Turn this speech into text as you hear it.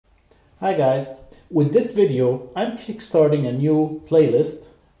Hi guys, with this video I'm kickstarting a new playlist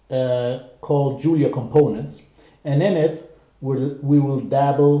called Julia Components, and in it we will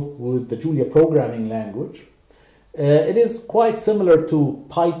dabble with the Julia programming language. It is quite similar to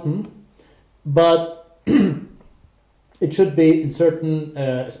Python, but it should be in certain,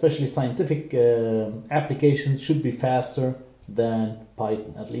 especially scientific applications, should be faster than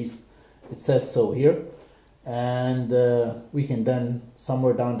Python. At least it says so here. And we can then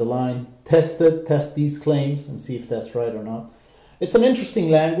somewhere down the line test these claims and see if that's right or not. It's an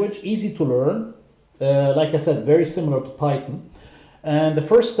interesting language, easy to learn, like I said, very similar to Python. And the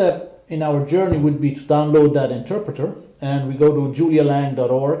first step in our journey would be to download that interpreter, and we go to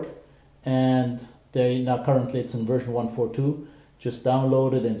julialang.org, and now currently it's in version 1.4.2. Just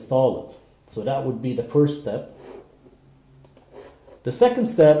download it, install it. So that would be the first step. The second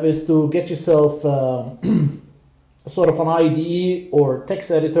step is to get yourself sort of an IDE or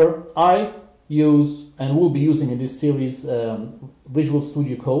text editor. I use and will be using in this series Visual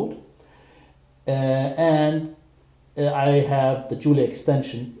Studio Code, and I have the Julia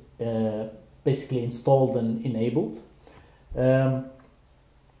extension basically installed and enabled.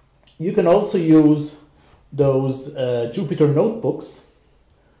 You can also use those Jupyter notebooks,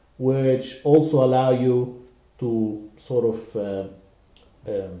 which also allow you to sort of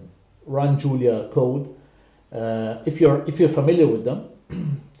run Julia code if you're familiar with them.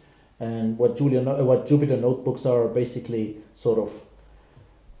 And what Jupyter notebooks are basically sort of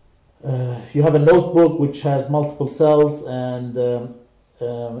you have a notebook which has multiple cells, and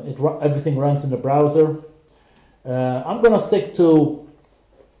everything runs in the browser. I'm gonna stick to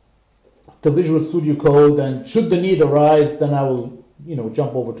Visual Studio Code, and should the need arise, then I will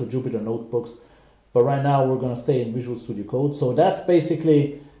jump over to Jupyter notebooks. But right now we're going to stay in Visual Studio Code. So that's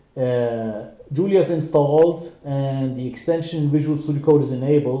basically Julia's installed and the extension Visual Studio Code is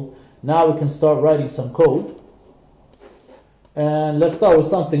enabled. Now we can start writing some code. And let's start with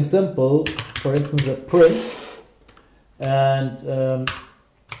something simple. For instance, a print. And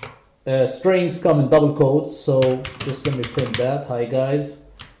strings come in double quotes. So just let me print that. Hi guys.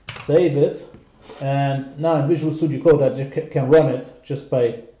 Save it. And now in Visual Studio Code I just can run it just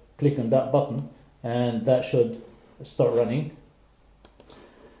by clicking that button. And that should start running.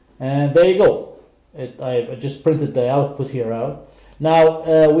 And there you go. I just printed the output here out.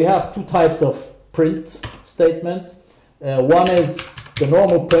 Now we have two types of print statements. One is the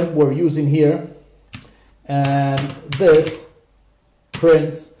normal print we're using here, and this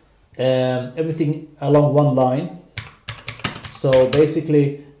prints everything along one line. So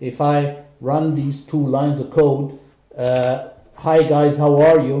basically, if I run these two lines of code, hi guys, how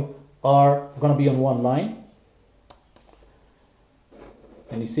are you, are going to be on one line.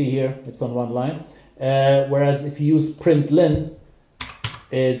 And you see here it's on one line, whereas if you use Println,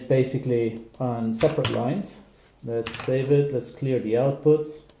 is basically on separate lines. Let's save it, let's clear the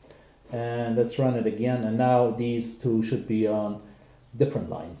outputs, and let's run it again, and now these two should be on different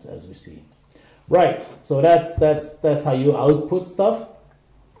lines, as we see. Right, so that's how you output stuff.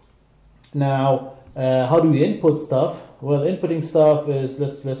 Now how do we input stuff? Well, inputting stuff is,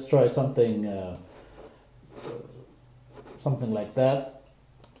 let's try something like that.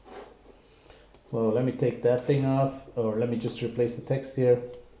 So let me take that thing off, or let me just replace the text here.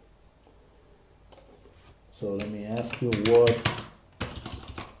 So let me ask you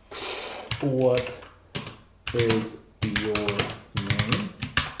what is your name?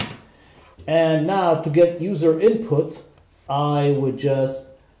 And now to get user input, I would just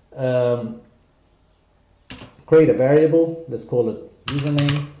create a variable. Let's call it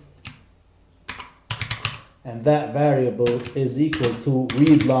username, and that variable is equal to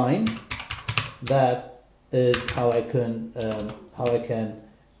readline. That is how I can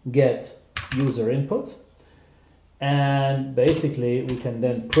get user input, and basically we can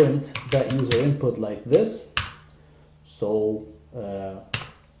then print that user input like this. So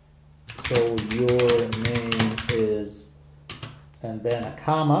your name is, and then a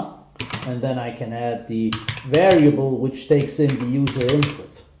comma, and then I can add the variable which takes in the user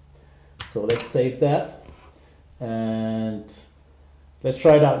input. So let's save that, and let's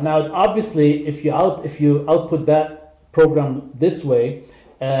try it out. Now, obviously, if you output that program this way,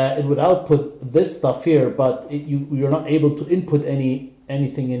 it would output this stuff here, but you're not able to input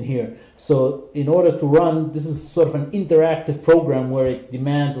anything in here. So in order to run, this is sort of an interactive program where it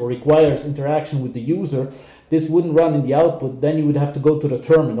demands or requires interaction with the user. This wouldn't run in the output. Then you would have to go to the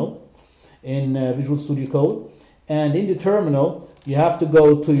terminal in Visual Studio Code, and in the terminal you have to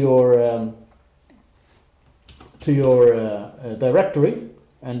go to your directory,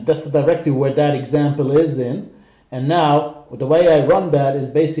 and that's the directory where that example is in. And now the way I run that is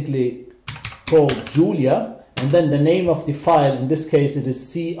basically called Julia, and then the name of the file, in this case it is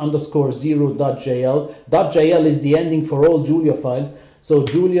c_0.jl. .jl is the ending for all Julia files. So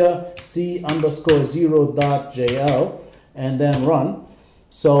Julia c_0.jl, and then run.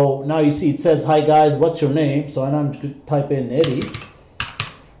 So now you see it says, hi guys, what's your name? So I'm going to type in Eddie.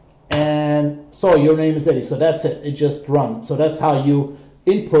 And so your name is Eddie. So that's it. It just runs. So that's how you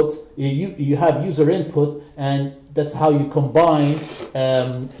input. You have user input, and that's how you combine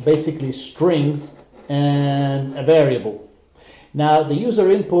basically strings and a variable. Now the user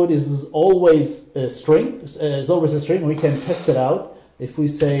input is always a string. Is always a string. We can test it out. If we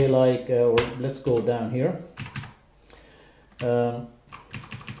say like, or let's go down here.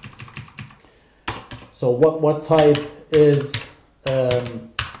 So what type is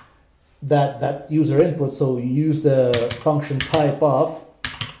that user input? So you use the function type of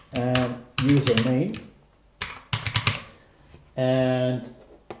and username, and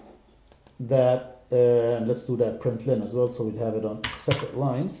that let's do that println as well, so we'd have it on separate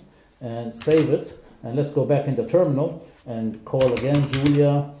lines, and save it. And let's go back into terminal and call again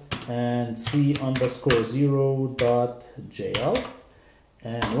Julia and c_0.jl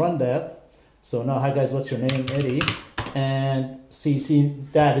and run that. So now, hi guys, what's your name? Eddie. And see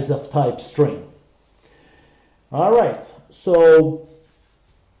that is of type string. All right, so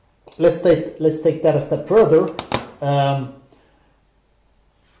let's take that a step further.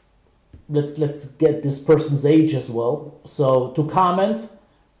 Let's get this person's age as well. So to comment,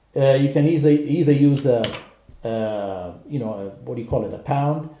 you can either use a what do you call it, a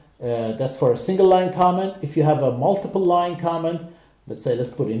pound. That's for a single line comment. If you have a multiple line comment, let's say, let's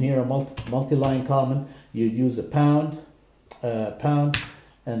put in here a multi-line comment, you'd use a pound,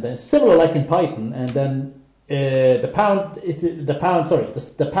 and then similar like in Python, and then the pound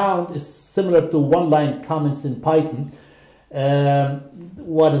is similar to one-line comments in Python.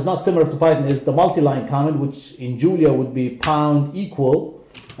 What is not similar to Python is the multi-line comment, which in Julia would be pound equal,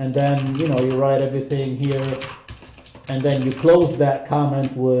 and then you write everything here, and then you close that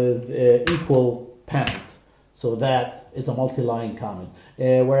comment with equal pound. So that is a multi-line comment,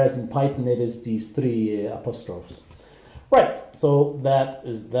 whereas in Python it is these three apostrophes. Right, so that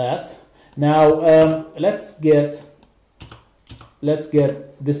is that. Now let's get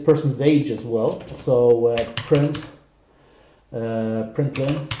this person's age as well. So println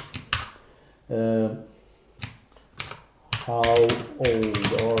how old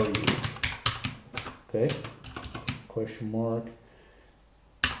are you? Okay, question mark,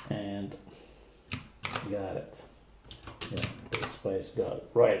 and got it. Yeah, the space, got it.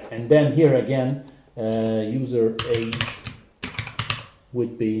 Right, and then here again, user age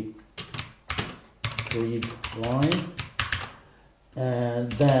would be readline,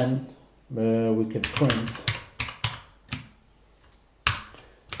 and then we can print.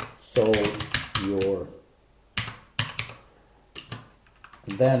 So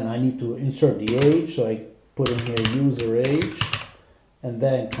and then I need to insert the age, so I put in here user age, and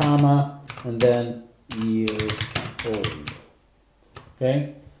then comma, and then years old.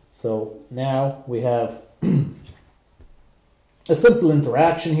 Okay, so now we have a simple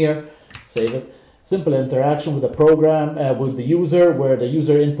interaction here. Save it. Simple interaction with the program, with the user, where the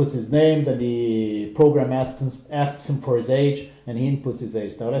user inputs his name, then the program asks him for his age, and he inputs his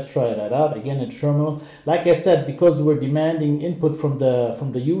age. Now let's try that out again in terminal. Like I said, because we're demanding input from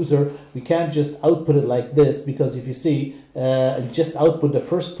the user, we can't just output it like this, because if you see, just output the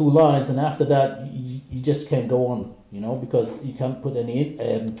first two lines, and after that you just can't go on, because you can't put any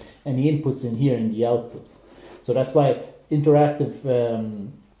inputs in here in the outputs. So that's why interactive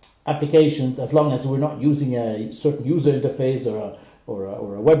applications, as long as we're not using a certain user interface or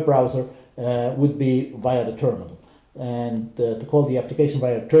a web browser, would be via the terminal. And to call the application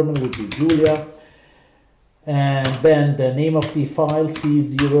via terminal would be Julia, and then the name of the file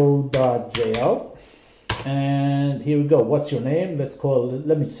c0.jl, and here we go. What's your name?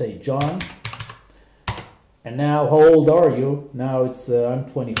 Let me say John. And now, how old are you? Now it's I'm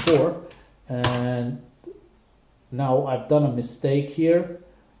 24, and now I've done a mistake here.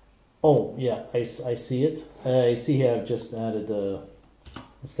 Oh yeah, I see it. I see here I've just added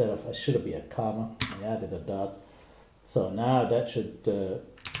instead of, I should be a comma, I added a dot. So now that should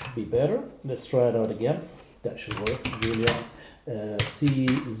be better. Let's try it out again. That should work. Julia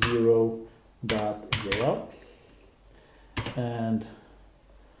c0.jl, and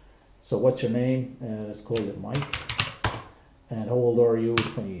so what's your name? Let's call it Mike. And how old are you?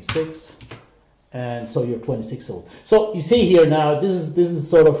 26. And so you're 26 old. So you see here now, this is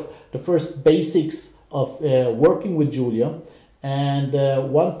sort of the first basics of working with Julia. And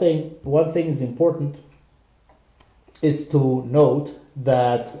one thing is important is to note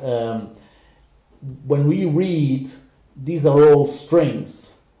that when we read, these are all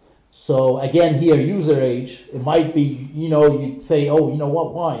strings. So again, here, user age, it might be, you know, you'd say, oh, you know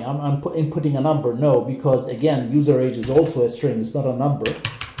what, why? I'm inputting a number. No, because again, user age is also a string, it's not a number.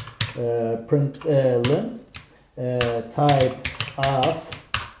 Println, type of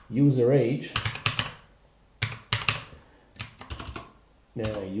user age,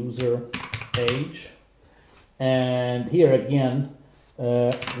 user age, and here again,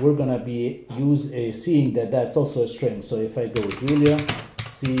 we're gonna be seeing that that's also a string. So if I go Julia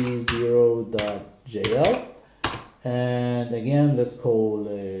c0.jl, and again let's call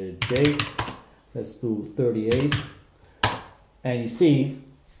j, let's do 38, and you see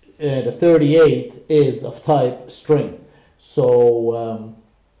the 38 is of type string. So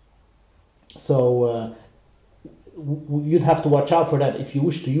you'd have to watch out for that if you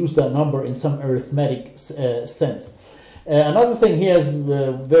wish to use that number in some arithmetic sense. Another thing here is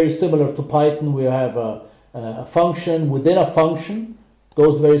very similar to Python. We have a function within a function. It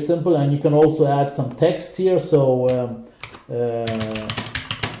goes very simple, and you can also add some text here. So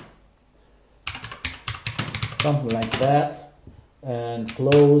something like that, and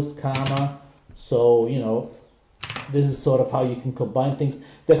close, comma. So, you know, this is sort of how you can combine things.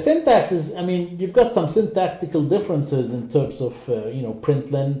 The syntax is, I mean, you've got some syntactical differences in terms of, you know,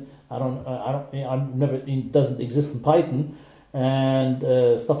 Println. It doesn't exist in Python, and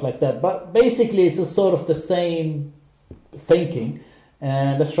stuff like that. But basically, it's a sort of the same thinking.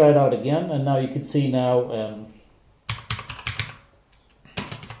 And let's try it out again. And now you can see now,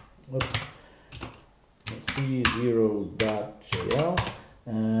 whoops, c0.jl,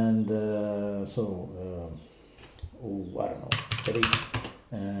 and I don't know, 30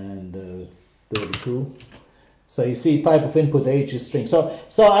 and 32. So you see, type of input age is string. So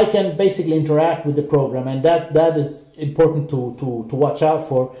I can basically interact with the program, and that is important to watch out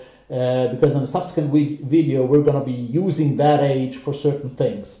for, because in a subsequent video we're going to be using that age for certain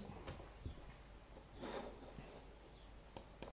things.